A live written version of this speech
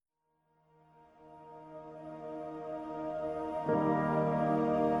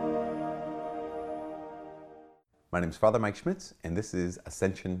My name is Father Mike Schmitz, and this is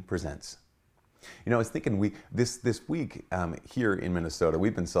Ascension Presents. You know, I was thinking this week here in Minnesota,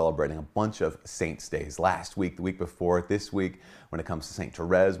 we've been celebrating a bunch of saints' days. Last week, the week before, this week, when it comes to Saint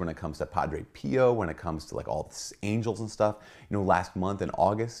Therese, when it comes to Padre Pio, when it comes to like all the angels and stuff. You know, last month in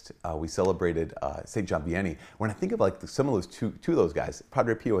August, we celebrated Saint John Vianney. When I think of like some of those two of those guys,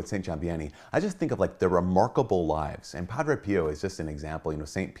 Padre Pio and Saint John Vianney, I just think of like their remarkable lives. And Padre Pio is just an example. You know,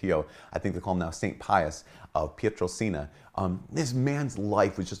 Saint Pio, I think they call him now Saint Pius of Pietrelcina. This man's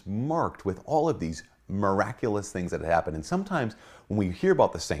life was just marked with all of these miraculous things that had happened. And sometimes when we hear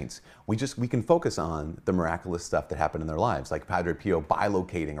about the saints, we can focus on the miraculous stuff that happened in their lives, like Padre Pio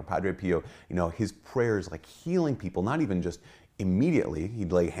bilocating, or Padre Pio, you know, his prayers like healing people, not even just immediately.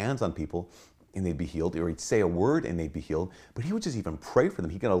 He'd lay hands on people and they'd be healed, or he'd say a word and they'd be healed, but he would just even pray for them.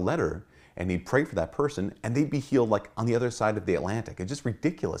 He'd get a letter and he'd pray for that person and they'd be healed like on the other side of the Atlantic. It's just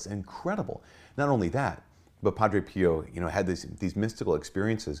ridiculous and incredible. Not only that, but Padre Pio, you know, had these mystical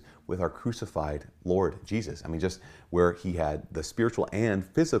experiences with our crucified Lord Jesus. I mean, just where he had the spiritual and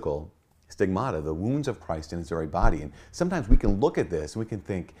physical stigmata, the wounds of Christ in his very body. And sometimes we can look at this and we can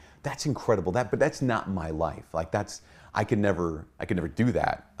think, that's incredible, but that's not my life. Like I could never do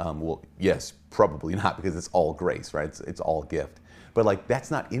that. Well, yes, probably not, because it's all grace, right? It's all gift. But like, that's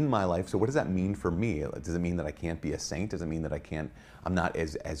not in my life. So what does that mean for me? Does it mean that I can't be a saint? Does it mean that I'm not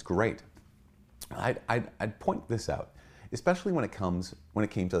as great? I'd point this out, especially when it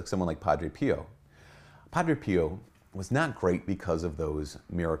came to someone like Padre Pio. Padre Pio was not great because of those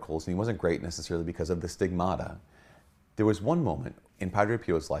miracles, and he wasn't great necessarily because of the stigmata. There was one moment in Padre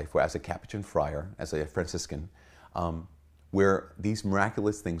Pio's life where, as a Capuchin friar, as a Franciscan, where these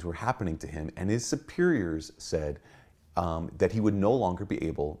miraculous things were happening to him, and his superiors said that he would no longer be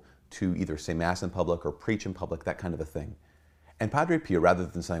able to either say Mass in public or preach in public, that kind of a thing. And Padre Pio, rather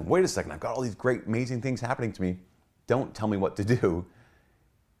than saying, wait a second, I've got all these great, amazing things happening to me, don't tell me what to do,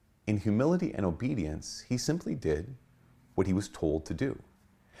 in humility and obedience, he simply did what he was told to do.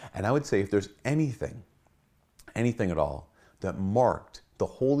 And I would say, if there's anything at all, that marked the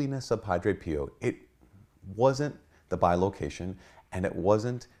holiness of Padre Pio, it wasn't the bilocation, and it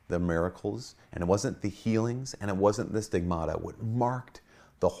wasn't the miracles, and it wasn't the healings, and it wasn't the stigmata. What marked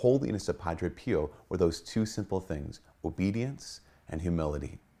the holiness of Padre Pio were those two simple things: obedience and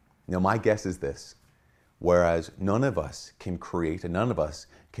humility. Now, my guess is this: whereas none of us can create and none of us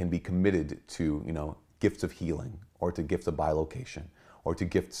can be committed to, you know, gifts of healing or to gifts of bilocation or to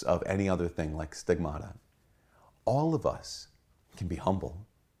gifts of any other thing like stigmata, all of us can be humble.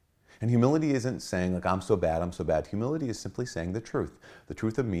 And humility isn't saying like, I'm so bad, I'm so bad. Humility is simply saying the truth. The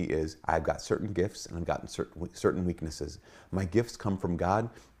truth of me is I've got certain gifts and I've got certain weaknesses. My gifts come from God.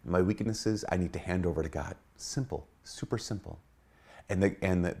 My weaknesses I need to hand over to God. Simple, super simple. And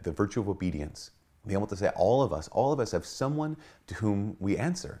the virtue of obedience, being able to say all of us have someone to whom we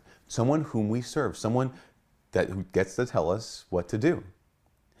answer, someone whom we serve, someone who gets to tell us what to do.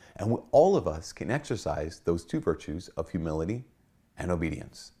 And all of us can exercise those two virtues of humility and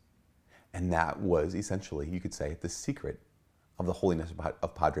obedience. And that was essentially, you could say, the secret of the holiness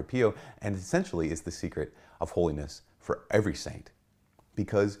of Padre Pio, and essentially is the secret of holiness for every saint.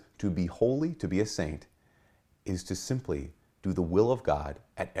 Because to be holy, to be a saint, is to simply do the will of God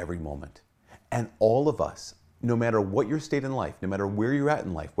at every moment. And all of us, no matter what your state in life, no matter where you're at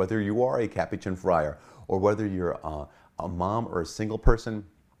in life, whether you are a Capuchin friar, or whether you're a mom or a single person,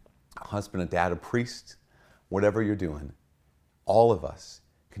 a husband, a dad, a priest, whatever you're doing, all of us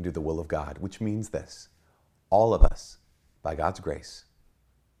can do the will of God, which means this: all of us, by God's grace,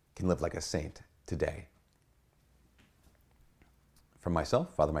 can live like a saint today. From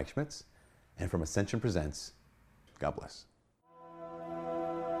myself, Father Mike Schmitz, and from Ascension Presents, God bless.